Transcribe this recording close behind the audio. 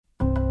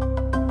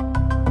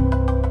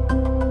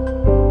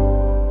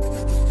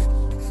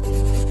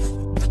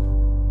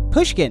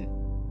Pushkin.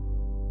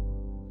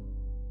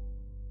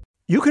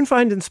 You can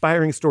find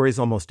inspiring stories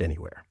almost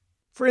anywhere.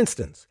 For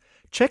instance,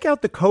 check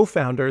out the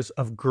co-founders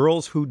of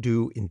Girls Who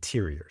Do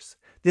Interiors.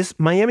 This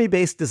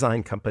Miami-based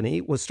design company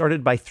was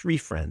started by three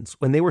friends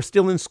when they were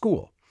still in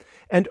school.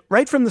 And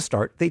right from the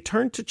start, they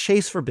turned to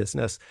Chase for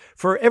Business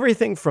for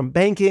everything from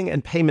banking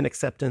and payment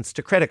acceptance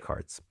to credit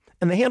cards.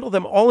 And they handle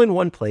them all in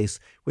one place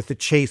with the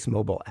Chase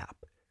mobile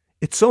app.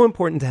 It's so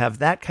important to have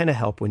that kind of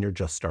help when you're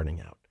just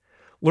starting out.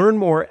 Learn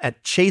more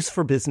at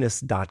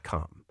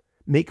chaseforbusiness.com.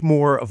 Make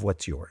more of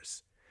what's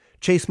yours.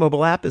 Chase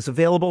mobile app is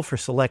available for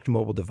select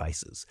mobile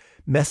devices.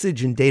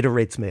 Message and data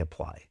rates may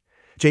apply.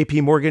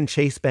 JP Morgan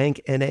Chase Bank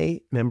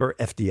N.A., member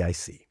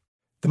FDIC.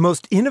 The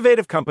most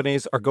innovative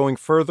companies are going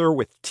further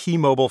with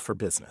T-Mobile for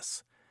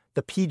Business.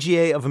 The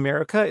PGA of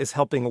America is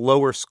helping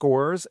lower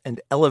scores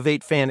and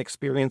elevate fan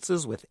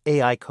experiences with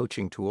AI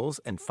coaching tools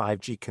and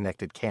 5G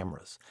connected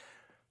cameras.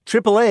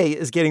 AAA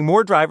is getting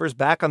more drivers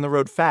back on the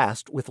road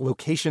fast with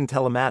location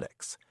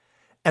telematics.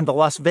 And the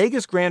Las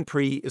Vegas Grand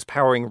Prix is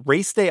powering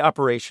race day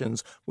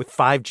operations with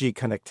 5G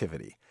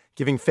connectivity,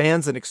 giving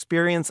fans an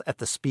experience at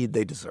the speed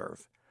they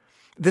deserve.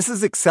 This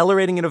is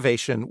accelerating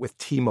innovation with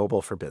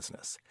T-Mobile for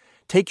Business.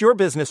 Take your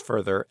business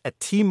further at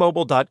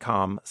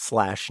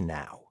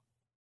T-Mobile.com/now.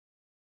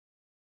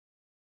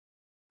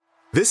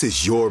 This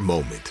is your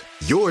moment,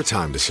 your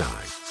time to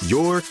shine,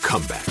 your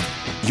comeback.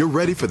 You're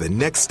ready for the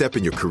next step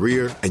in your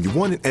career, and you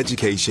want an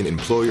education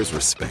employers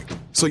respect.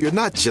 So you're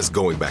not just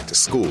going back to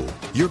school,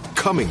 you're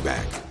coming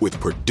back with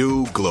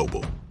Purdue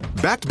Global.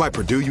 Backed by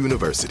Purdue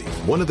University,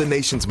 one of the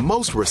nation's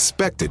most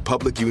respected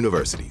public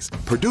universities,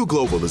 Purdue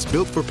Global is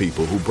built for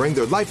people who bring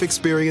their life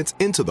experience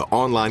into the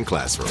online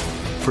classroom.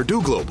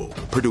 Purdue Global,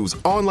 Purdue's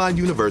online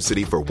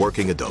university for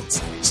working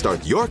adults.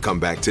 Start your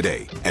comeback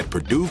today at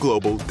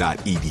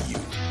purdueglobal.edu.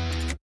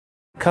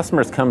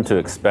 Customers come to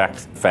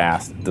expect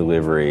fast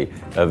delivery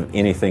of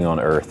anything on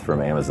earth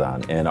from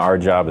Amazon, and our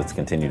job is to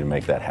continue to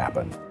make that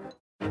happen.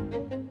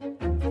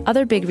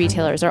 Other big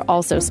retailers are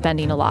also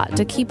spending a lot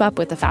to keep up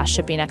with the fast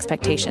shipping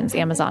expectations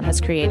Amazon has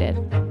created.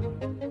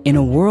 In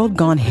a world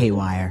gone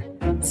haywire,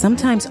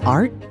 sometimes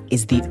art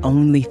is the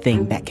only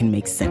thing that can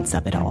make sense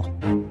of it all.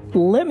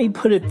 Let me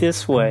put it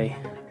this way.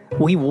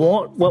 We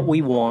want what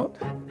we want,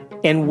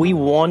 and we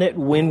want it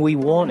when we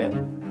want it.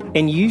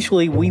 And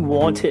usually we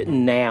want it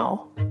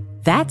now.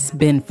 That's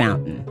Ben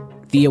Fountain,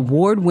 the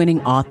award-winning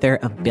author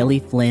of Billy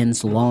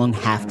Flynn's Long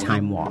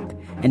Halftime Walk,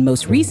 and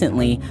most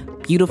recently,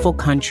 Beautiful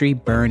Country,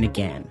 Burn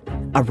Again,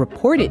 a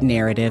reported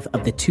narrative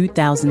of the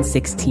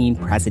 2016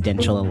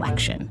 presidential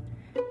election.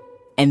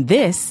 And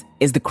this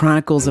is the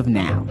Chronicles of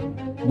Now,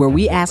 where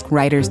we ask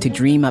writers to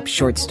dream up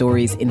short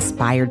stories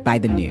inspired by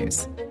the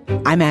news.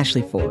 I'm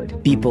Ashley Ford.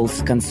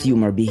 People's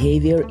consumer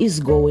behavior is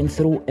going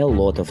through a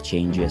lot of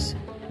changes.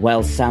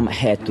 While some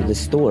head to the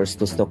stores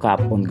to stock up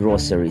on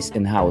groceries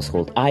and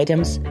household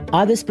items,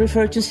 others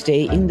prefer to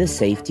stay in the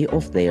safety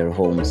of their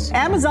homes.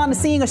 Amazon is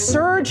seeing a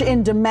surge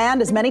in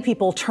demand as many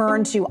people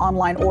turn to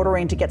online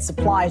ordering to get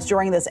supplies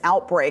during this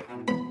outbreak.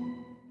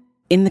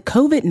 In the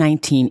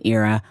COVID-19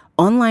 era,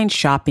 online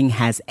shopping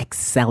has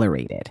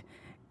accelerated.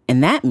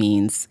 And that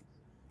means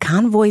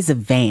convoys of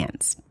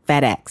vans,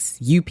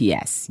 FedEx,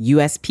 UPS,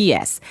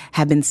 USPS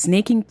have been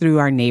snaking through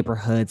our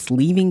neighborhoods,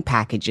 leaving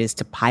packages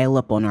to pile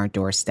up on our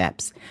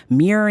doorsteps,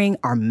 mirroring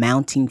our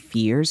mounting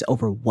fears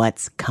over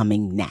what's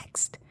coming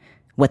next.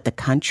 What the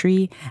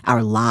country,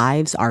 our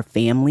lives, our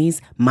families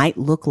might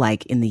look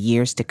like in the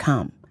years to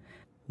come.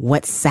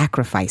 What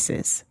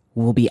sacrifices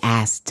we'll be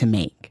asked to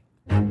make.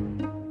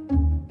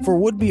 For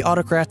would-be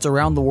autocrats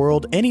around the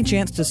world, any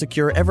chance to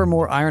secure ever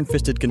more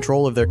iron-fisted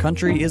control of their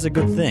country is a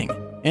good thing.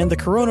 And the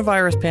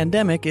coronavirus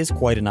pandemic is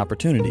quite an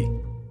opportunity.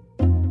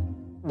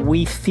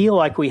 We feel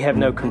like we have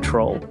no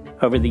control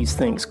over these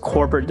things.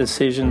 Corporate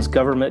decisions,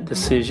 government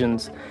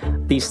decisions,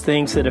 these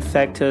things that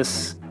affect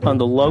us on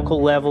the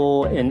local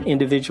level and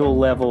individual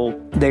level,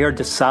 they are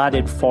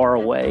decided far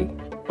away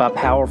by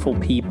powerful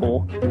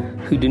people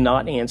who do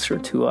not answer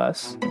to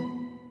us.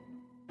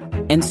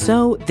 And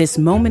so this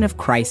moment of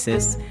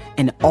crisis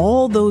and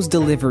all those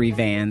delivery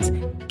vans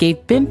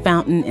gave Ben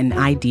Fountain an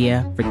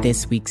idea for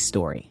this week's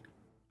story.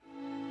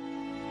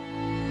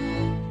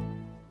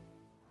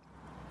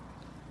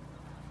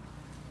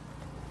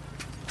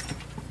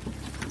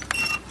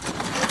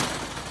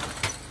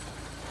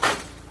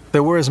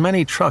 There were as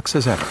many trucks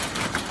as ever.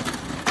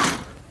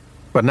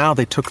 But now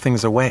they took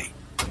things away.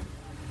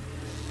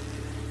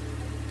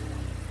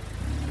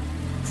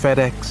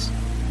 FedEx,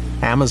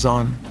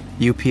 Amazon,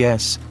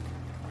 UPS,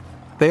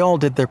 they all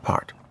did their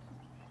part.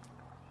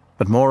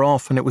 But more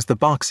often it was the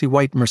boxy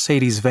white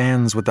Mercedes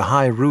vans with the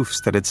high roofs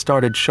that had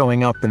started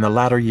showing up in the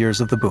latter years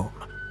of the boom.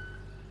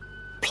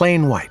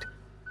 Plain white,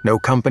 no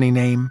company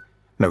name,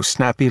 no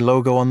snappy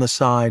logo on the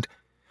side,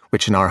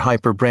 which in our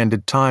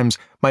hyper-branded times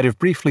might have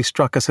briefly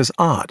struck us as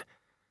odd.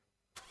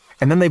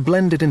 And then they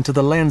blended into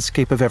the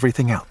landscape of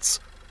everything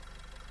else.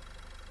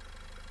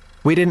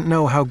 We didn't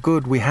know how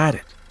good we had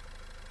it,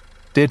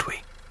 did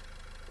we?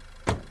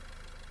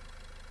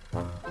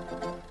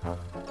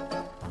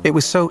 It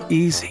was so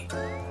easy,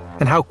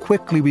 and how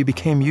quickly we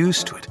became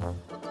used to it.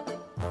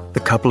 The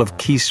couple of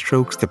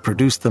keystrokes that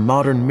produced the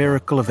modern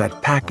miracle of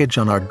that package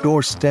on our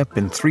doorstep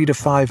in 3 to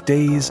 5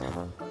 days,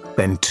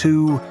 then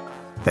 2,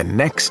 the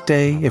next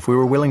day if we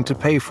were willing to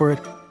pay for it,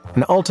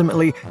 and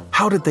ultimately,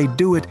 how did they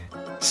do it?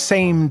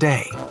 Same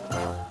day.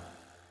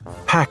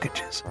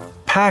 Packages,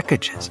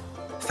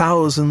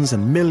 thousands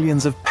and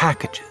millions of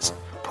packages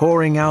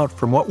pouring out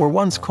from what were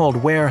once called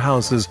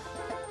warehouses,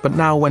 but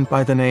now went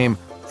by the name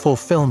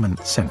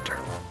Fulfillment Center,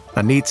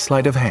 a neat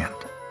sleight of hand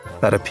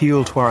that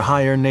appealed to our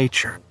higher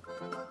nature.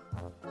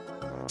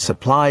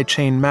 Supply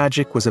chain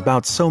magic was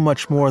about so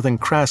much more than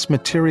crass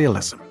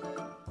materialism.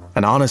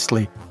 And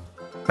honestly,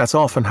 that's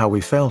often how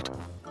we felt.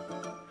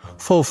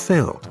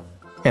 Fulfilled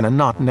in a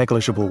not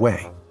negligible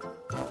way.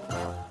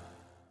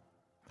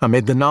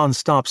 Amid the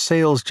non-stop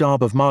sales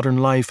job of modern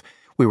life,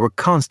 we were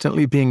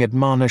constantly being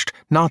admonished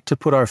not to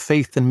put our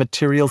faith in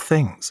material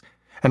things.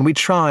 And we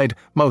tried,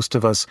 most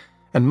of us,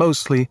 and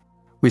mostly,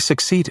 we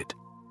succeeded.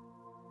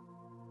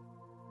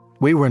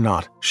 We were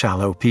not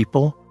shallow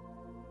people.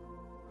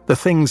 The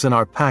things in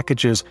our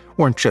packages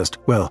weren't just,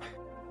 well,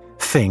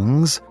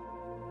 things.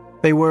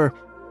 They were,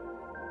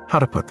 how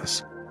to put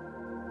this,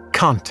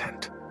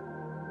 content,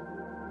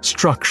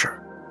 structure,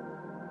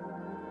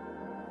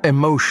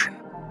 emotion,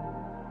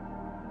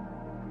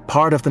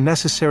 part of the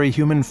necessary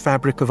human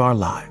fabric of our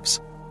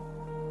lives.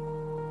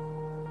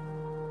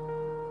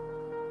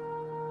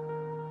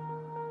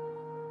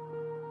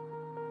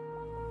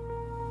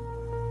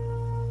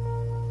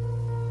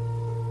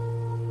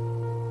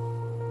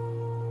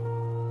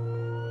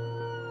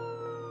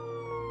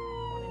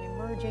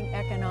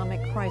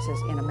 Economic crisis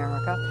in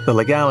America. The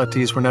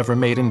legalities were never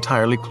made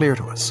entirely clear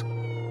to us,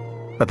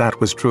 but that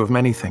was true of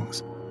many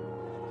things.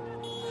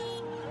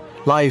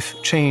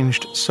 Life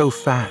changed so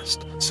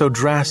fast, so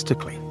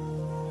drastically,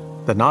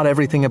 that not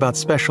everything about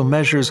special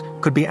measures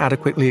could be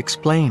adequately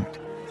explained.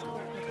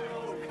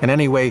 And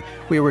anyway,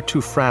 we were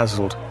too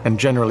frazzled and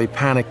generally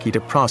panicky to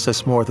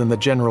process more than the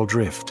general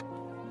drift.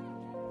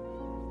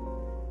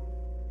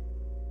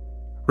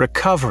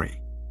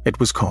 Recovery, it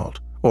was called,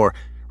 or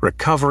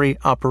recovery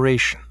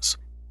operations.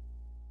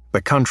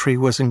 The country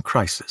was in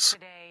crisis,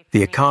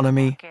 the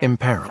economy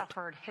imperiled.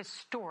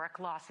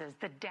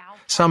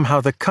 Somehow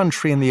the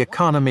country and the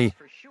economy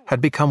had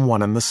become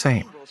one and the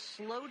same.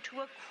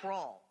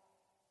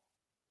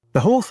 The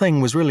whole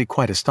thing was really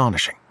quite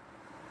astonishing.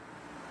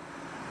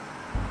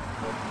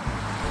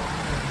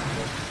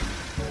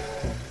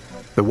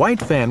 The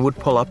white van would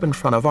pull up in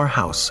front of our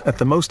house at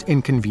the most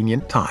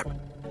inconvenient time.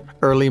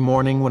 Early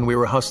morning when we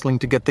were hustling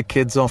to get the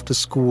kids off to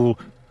school,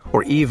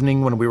 or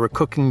evening when we were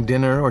cooking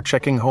dinner or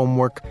checking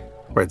homework,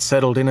 or had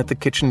settled in at the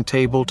kitchen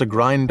table to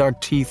grind our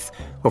teeth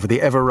over the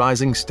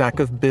ever-rising stack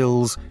of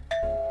bills,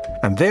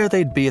 and there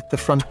they'd be at the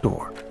front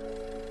door.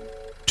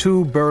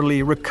 2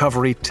 burly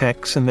recovery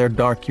techs in their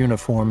dark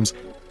uniforms,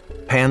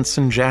 pants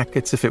and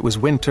jackets if it was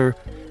winter,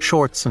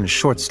 shorts and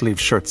short-sleeved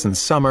shirts in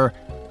summer,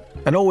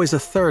 and always a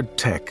third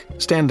tech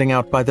standing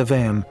out by the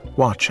van,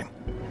 watching.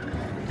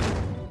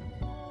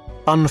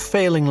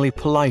 Unfailingly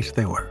polite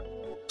they were,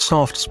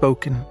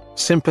 soft-spoken,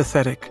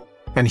 sympathetic,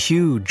 and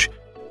huge.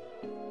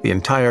 The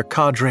entire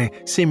cadre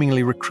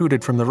seemingly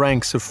recruited from the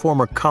ranks of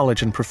former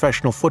college and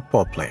professional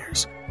football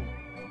players.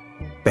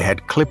 They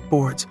had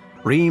clipboards,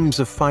 reams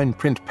of fine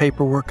print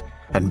paperwork,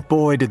 and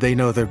boy did they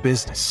know their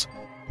business.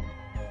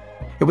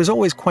 It was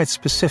always quite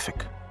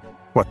specific,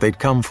 what they'd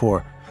come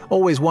for,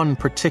 always one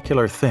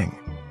particular thing.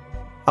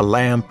 A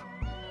lamp,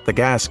 the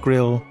gas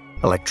grill,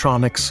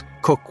 electronics,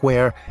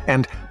 cookware,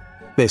 and,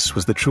 this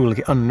was the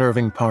truly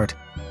unnerving part,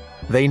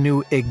 they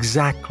knew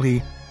exactly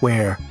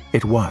where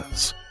it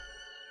was.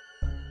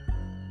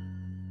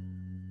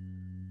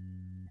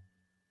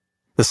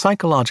 The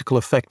psychological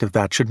effect of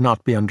that should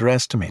not be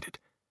underestimated.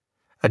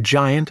 A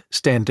giant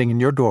standing in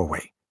your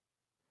doorway,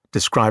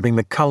 describing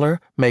the color,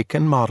 make,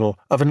 and model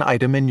of an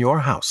item in your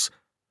house,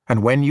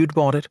 and when you'd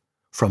bought it,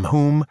 from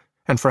whom,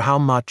 and for how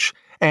much,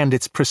 and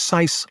its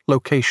precise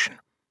location.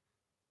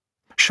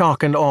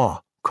 Shock and awe,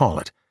 call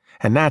it,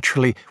 and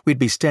naturally we'd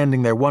be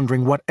standing there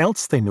wondering what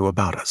else they knew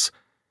about us.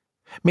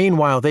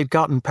 Meanwhile, they'd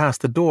gotten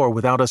past the door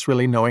without us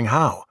really knowing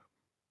how.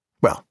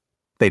 Well,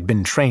 they'd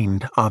been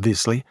trained,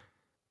 obviously.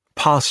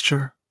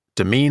 Posture,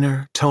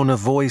 demeanor, tone of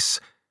voice,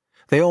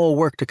 they all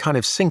worked a kind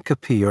of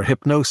syncope or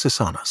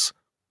hypnosis on us.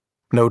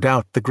 No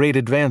doubt the great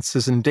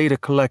advances in data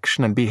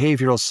collection and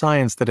behavioral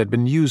science that had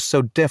been used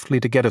so deftly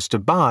to get us to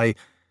buy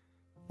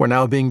were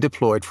now being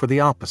deployed for the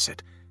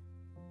opposite,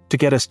 to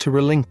get us to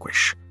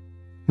relinquish,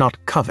 not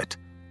covet,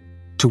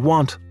 to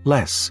want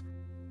less,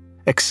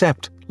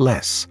 accept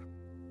less.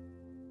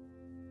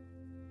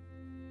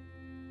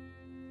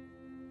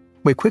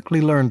 We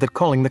quickly learned that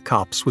calling the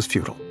cops was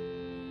futile.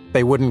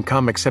 They wouldn't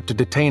come except to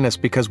detain us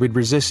because we'd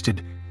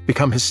resisted,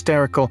 become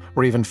hysterical,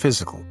 or even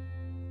physical.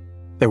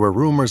 There were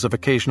rumors of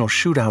occasional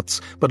shootouts,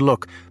 but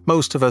look,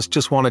 most of us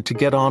just wanted to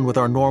get on with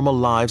our normal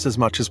lives as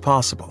much as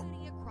possible.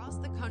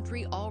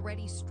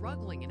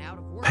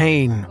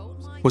 Pain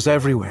was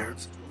everywhere.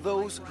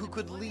 Those who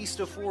could least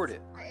afford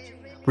it.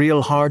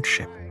 Real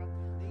hardship.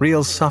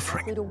 real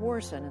suffering. To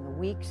worsen in the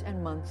weeks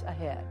and months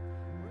ahead.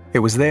 It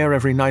was there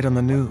every night on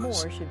the news.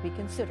 More should be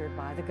considered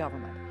by the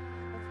government.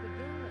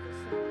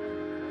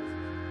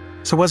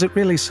 So was it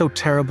really so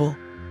terrible?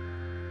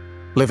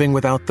 Living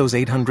without those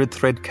 800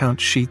 thread count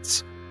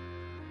sheets?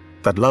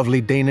 That lovely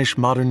Danish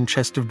modern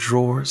chest of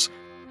drawers?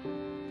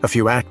 A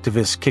few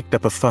activists kicked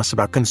up a fuss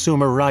about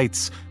consumer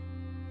rights,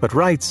 but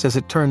rights, as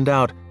it turned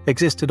out,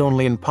 existed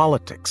only in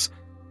politics.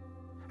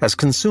 As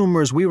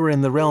consumers, we were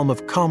in the realm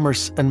of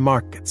commerce and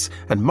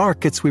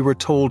markets we were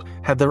told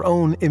had their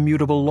own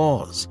immutable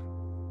laws.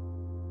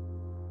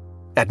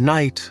 At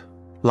night,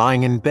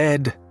 lying in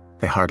bed,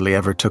 they hardly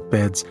ever took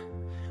beds,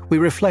 we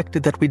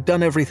reflected that we'd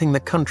done everything the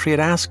country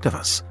had asked of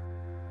us,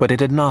 but it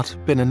had not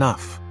been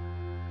enough.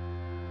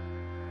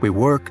 We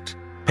worked,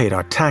 paid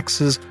our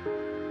taxes,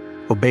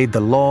 obeyed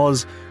the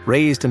laws,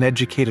 raised and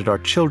educated our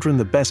children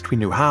the best we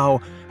knew how,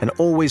 and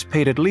always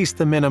paid at least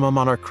the minimum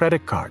on our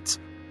credit cards.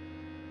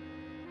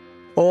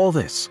 All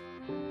this,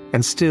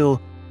 and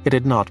still it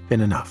had not been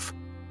enough.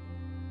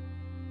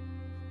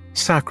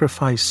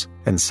 Sacrifice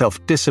and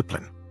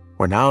self-discipline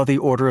were now the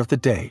order of the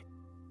day.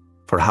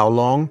 For how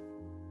long?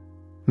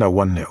 No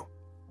one knew.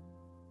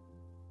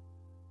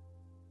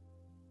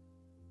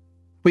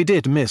 We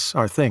did miss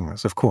our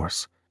things, of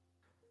course.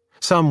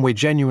 Some we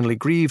genuinely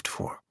grieved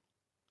for.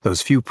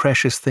 Those few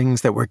precious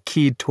things that were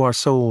keyed to our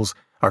souls,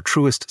 our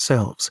truest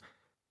selves.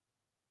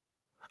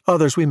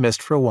 Others we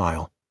missed for a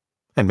while,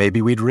 and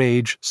maybe we'd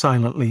rage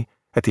silently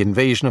at the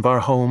invasion of our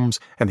homes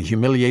and the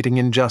humiliating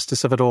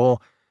injustice of it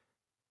all.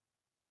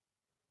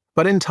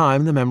 But in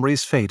time the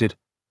memories faded,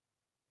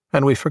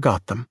 and we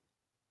forgot them.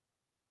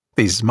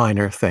 These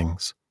minor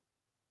things.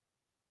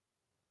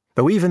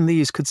 Though even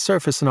these could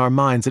surface in our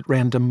minds at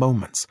random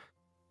moments.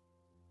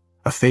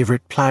 A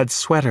favorite plaid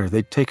sweater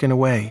they'd taken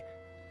away,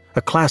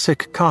 a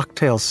classic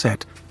cocktail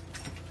set,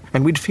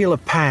 and we'd feel a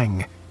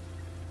pang,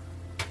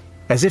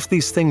 as if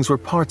these things were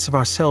parts of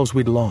ourselves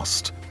we'd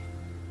lost.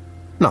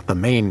 Not the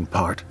main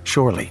part,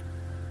 surely.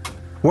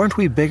 Weren't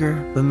we bigger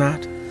than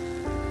that?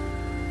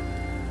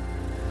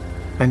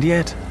 And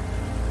yet,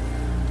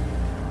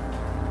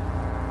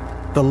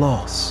 the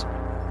loss.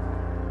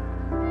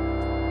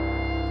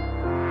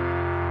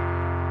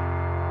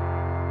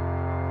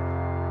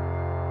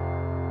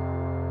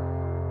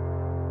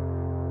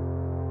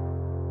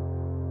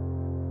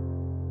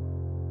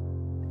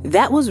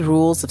 That was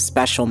Rules of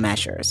Special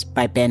Measures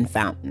by Ben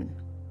Fountain.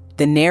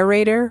 The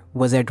narrator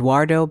was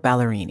Eduardo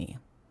Ballerini.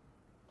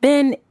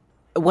 Ben,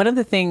 one of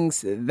the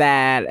things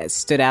that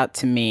stood out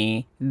to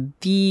me,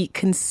 the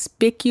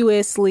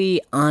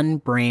conspicuously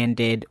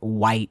unbranded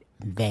white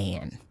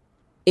van.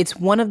 It's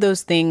one of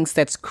those things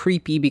that's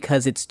creepy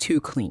because it's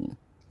too clean,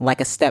 like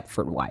a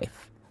Stepford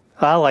wife.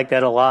 I like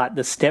that a lot,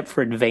 the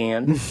Stepford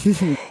van.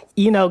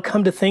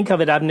 Come to think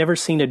of it, I've never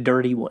seen a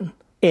dirty one.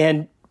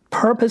 And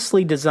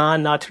purposely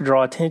designed not to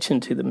draw attention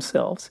to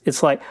themselves.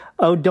 It's like,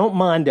 oh, don't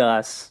mind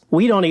us.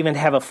 We don't even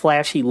have a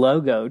flashy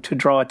logo to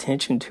draw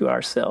attention to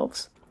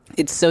ourselves.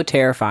 It's so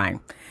terrifying.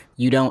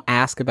 You don't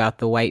ask about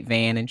the white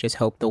van and just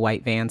hope the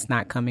white van's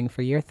not coming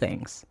for your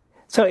things.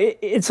 So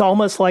it's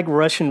almost like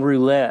Russian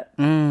roulette.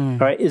 All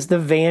right, is the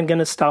van going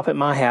to stop at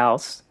my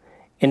house?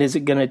 And is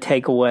it going to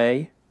take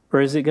away? Or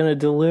is it going to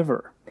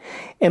deliver?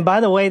 And by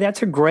the way,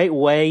 that's a great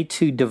way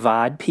to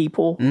divide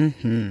people.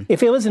 Mm-hmm.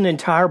 If it was an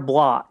entire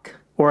block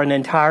or an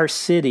entire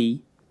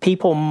city,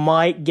 people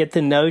might get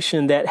the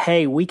notion that,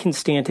 hey, we can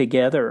stand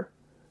together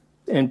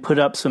and put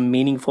up some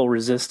meaningful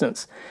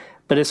resistance.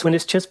 But it's when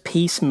it's just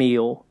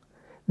piecemeal,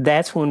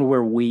 that's when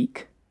we're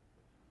weak.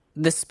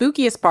 The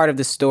spookiest part of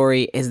the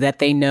story is that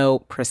they know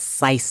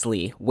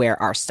precisely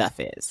where our stuff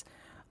is.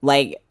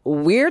 Like,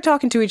 we're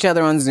talking to each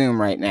other on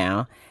Zoom right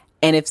now,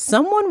 and if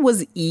someone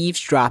was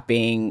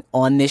eavesdropping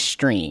on this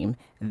stream,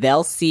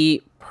 they'll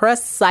see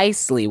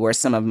precisely where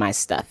some of my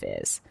stuff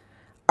is.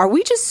 Are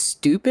we just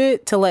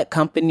stupid to let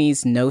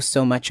companies know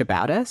so much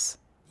about us?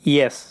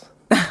 Yes.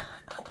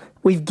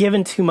 We've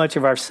given too much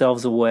of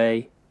ourselves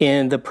away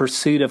in the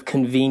pursuit of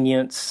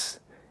convenience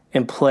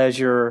and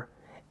pleasure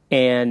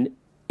and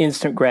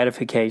instant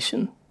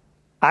gratification.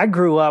 I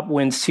grew up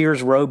when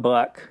Sears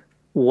Roebuck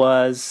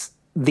was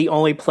the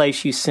only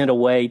place you sent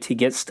away to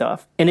get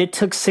stuff. And it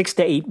took 6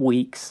 to 8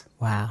 weeks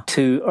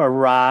to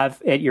arrive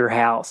at your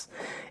house.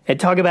 And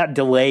talk about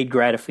delayed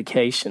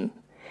gratification.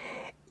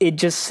 It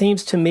just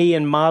seems to me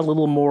in my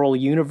little moral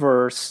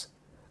universe,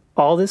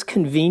 all this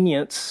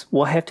convenience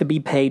will have to be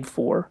paid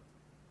for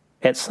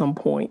at some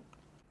point.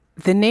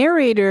 The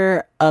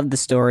narrator of the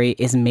story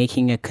is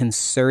making a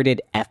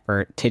concerted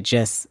effort to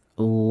just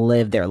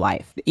live their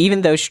life.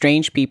 Even though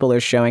strange people are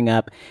showing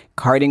up,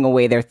 carting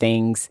away their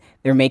things,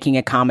 they're making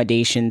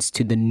accommodations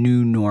to the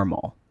new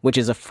normal, which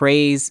is a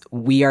phrase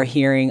we are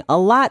hearing a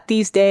lot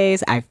these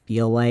days. I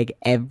feel like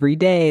every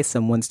day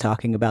someone's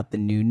talking about the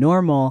new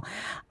normal.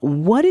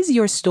 What is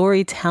your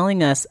story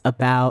telling us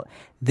about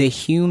the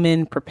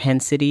human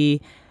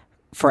propensity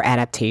for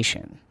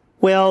adaptation?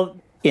 Well,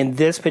 in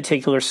this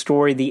particular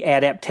story, the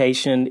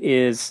adaptation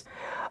is,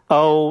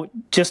 oh,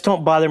 just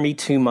don't bother me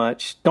too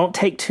much. Don't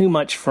take too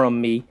much from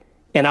me.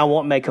 and I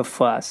won't make a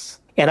fuss.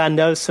 And I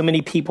know so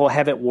many people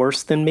have it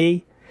worse than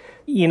me.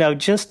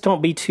 Just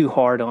don't be too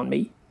hard on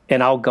me,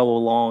 and I'll go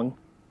along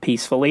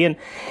peacefully. And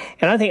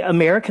I think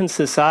American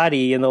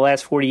society in the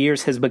last 40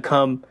 years has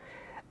become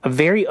a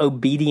very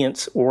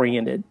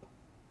obedience-oriented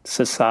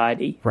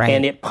society. Right.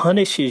 And it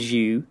punishes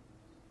you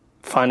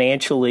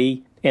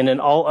financially and in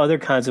all other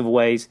kinds of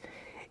ways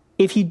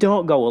if you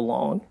don't go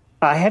along.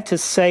 I have to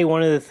say,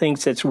 one of the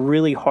things that's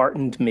really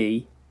heartened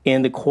me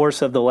in the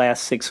course of the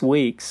last 6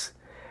 weeks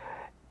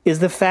is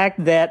the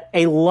fact that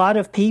a lot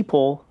of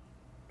people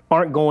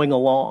aren't going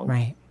along.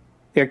 Right.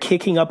 They're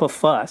kicking up a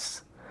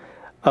fuss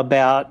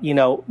about,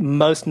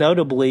 most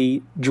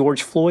notably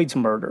George Floyd's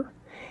murder.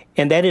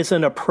 And that is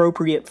an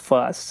appropriate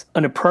fuss,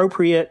 an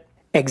appropriate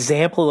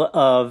example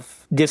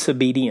of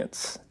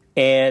disobedience.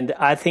 And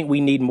I think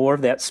we need more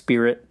of that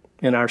spirit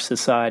in our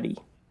society.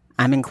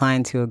 I'm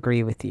inclined to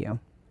agree with you.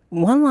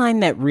 One line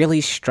that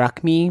really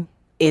struck me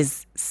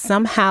is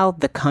somehow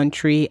the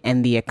country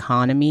and the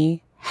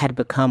economy had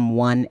become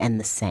one and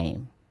the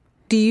same.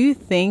 Do you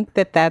think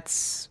that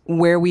that's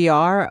where we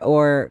are,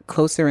 or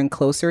closer and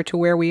closer to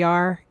where we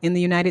are in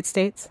the United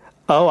States?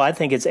 Oh, I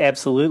think it's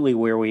absolutely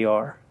where we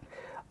are.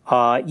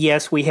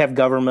 Yes, we have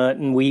government,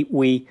 and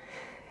we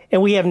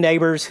have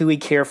neighbors who we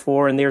care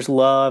for, and there's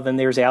love, and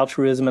there's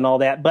altruism and all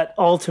that. But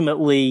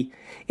ultimately,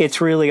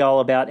 it's really all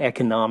about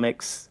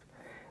economics.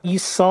 You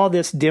saw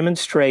this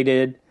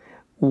demonstrated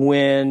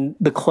when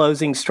the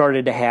closing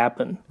started to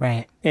happen.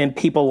 Right. And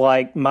people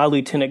like my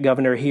lieutenant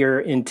governor here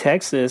in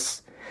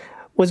Texas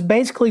was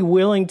basically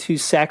willing to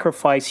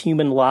sacrifice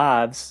human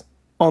lives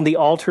on the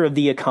altar of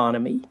the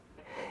economy.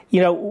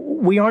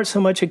 We aren't so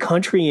much a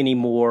country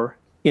anymore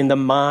in the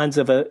minds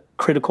of a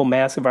critical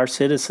mass of our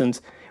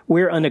citizens.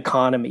 We're an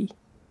economy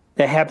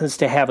that happens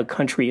to have a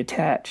country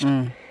attached.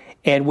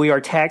 And we are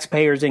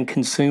taxpayers and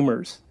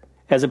consumers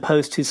as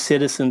opposed to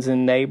citizens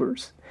and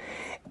neighbors.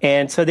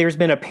 And so there's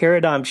been a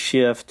paradigm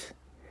shift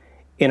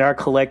in our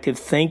collective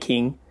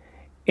thinking,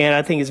 and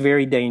I think it's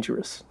very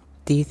dangerous.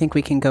 Do you think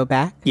we can go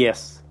back?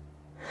 Yes.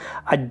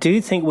 I do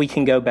think we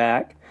can go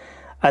back.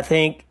 I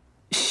think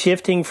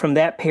shifting from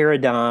that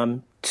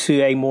paradigm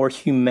to a more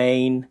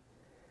humane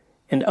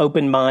and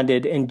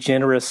open-minded and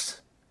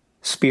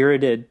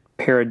generous-spirited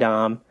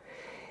paradigm,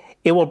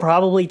 it will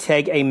probably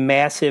take a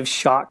massive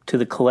shock to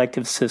the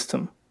collective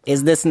system.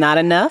 Is this not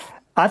enough?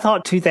 I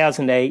thought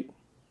 2008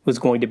 was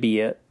going to be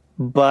it,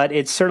 but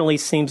it certainly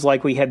seems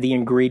like we have the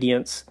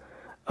ingredients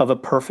of a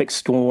perfect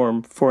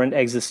storm for an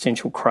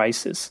existential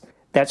crisis.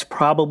 That's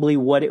probably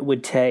what it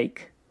would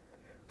take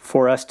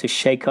for us to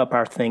shake up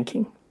our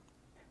thinking.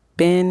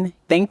 Ben,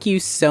 thank you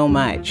so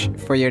much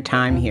for your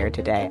time here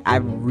today. I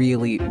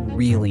really,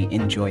 really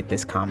enjoyed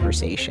this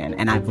conversation,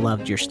 and I've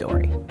loved your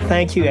story.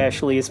 Thank you,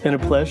 Ashley. It's been a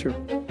pleasure.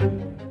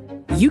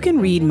 You can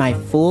read my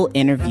full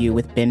interview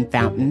with Ben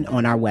Fountain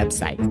on our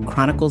website,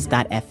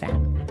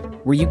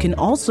 chronicles.fm, where you can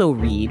also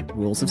read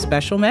Rules of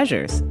Special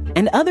Measures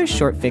and other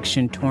short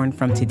fiction torn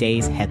from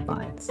today's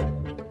headlines.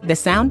 The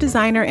sound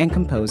designer and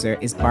composer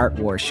is Bart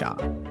Warshaw.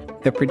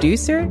 The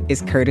producer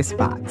is Curtis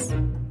Fox.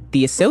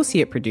 The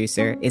associate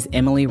producer is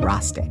Emily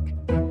Rostick.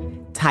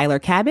 Tyler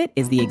Cabot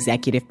is the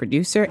executive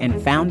producer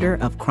and founder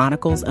of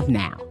Chronicles of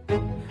Now.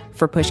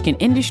 For Pushkin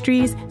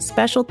Industries,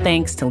 special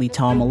thanks to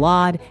Lital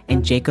Malad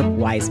and Jacob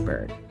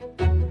Weisberg.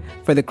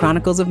 For the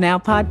Chronicles of Now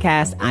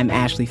podcast, I'm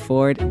Ashley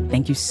Ford.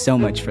 Thank you so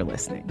much for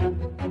listening.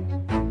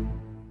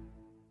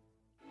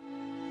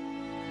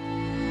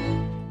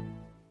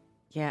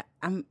 Yeah,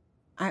 I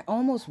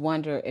almost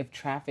wonder if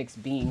traffic's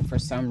being, for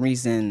some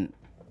reason,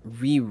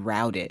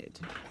 rerouted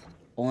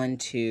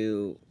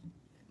onto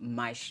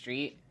my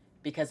street,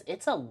 because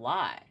it's a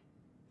lot.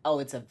 Oh,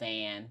 it's a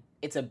van.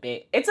 It's a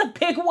big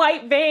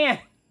white van.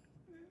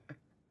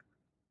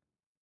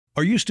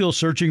 Are you still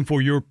searching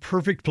for your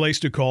perfect place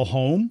to call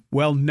home?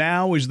 Well,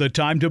 now is the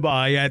time to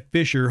buy at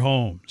Fisher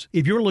Homes.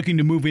 If you're looking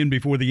to move in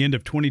before the end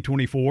of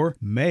 2024,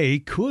 May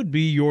could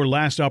be your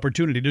last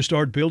opportunity to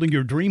start building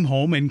your dream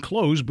home and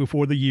close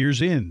before the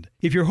year's end.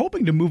 If you're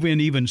hoping to move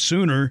in even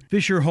sooner,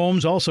 Fisher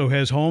Homes also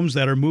has homes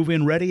that are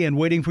move-in ready and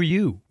waiting for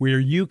you, where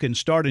you can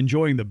start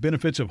enjoying the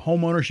benefits of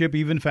homeownership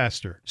even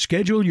faster.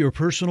 Schedule your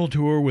personal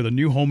tour with a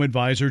new home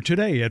advisor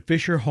today at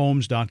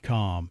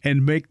FisherHomes.com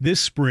and make this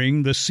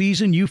spring the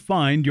season you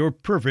find your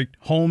perfect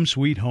home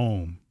sweet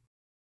home.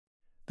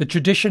 The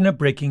tradition of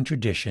breaking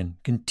tradition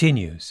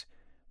continues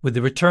with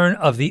the return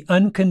of the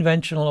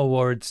Unconventional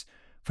Awards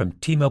from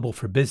T-Mobile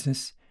for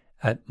Business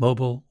at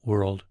Mobile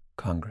World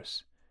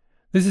Congress.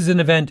 This is an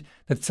event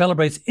that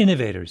celebrates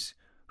innovators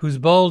whose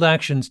bold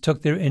actions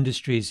took their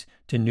industries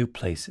to new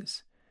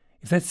places.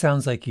 If that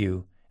sounds like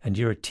you and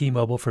you're a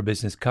T-Mobile for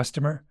Business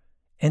customer,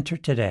 enter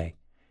today.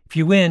 If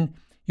you win,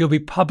 you'll be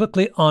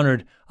publicly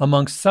honored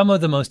amongst some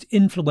of the most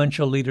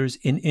influential leaders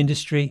in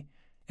industry,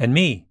 and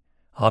me,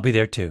 I'll be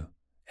there too.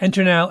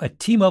 Enter now at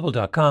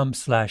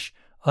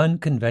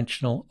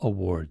T-Mobile.com/unconventional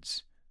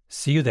awards.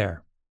 See you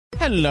there.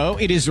 Hello,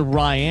 it is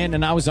Ryan,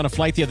 and I was on a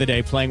flight the other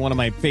day playing one of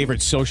my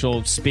favorite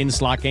social spin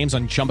slot games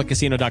on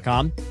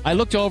ChumbaCasino.com. I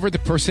looked over at the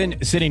person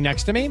sitting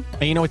next to me,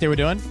 and you know what they were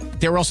doing?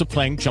 They were also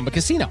playing Chumba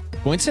Casino.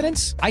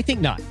 Coincidence? I think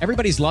not.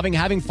 Everybody's loving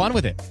having fun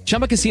with it.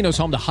 Chumba Casino is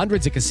home to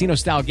hundreds of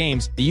casino-style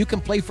games that you can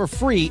play for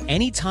free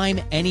anytime,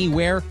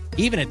 anywhere,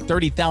 even at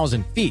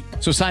 30,000 feet.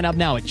 So sign up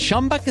now at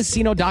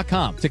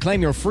ChumbaCasino.com to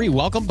claim your free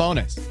welcome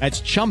bonus.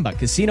 That's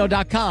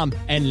ChumbaCasino.com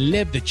and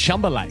live the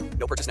Chumba life.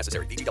 No purchase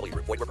necessary. VGW.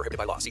 Void where prohibited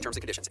by law. See terms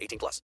and conditions. 18+.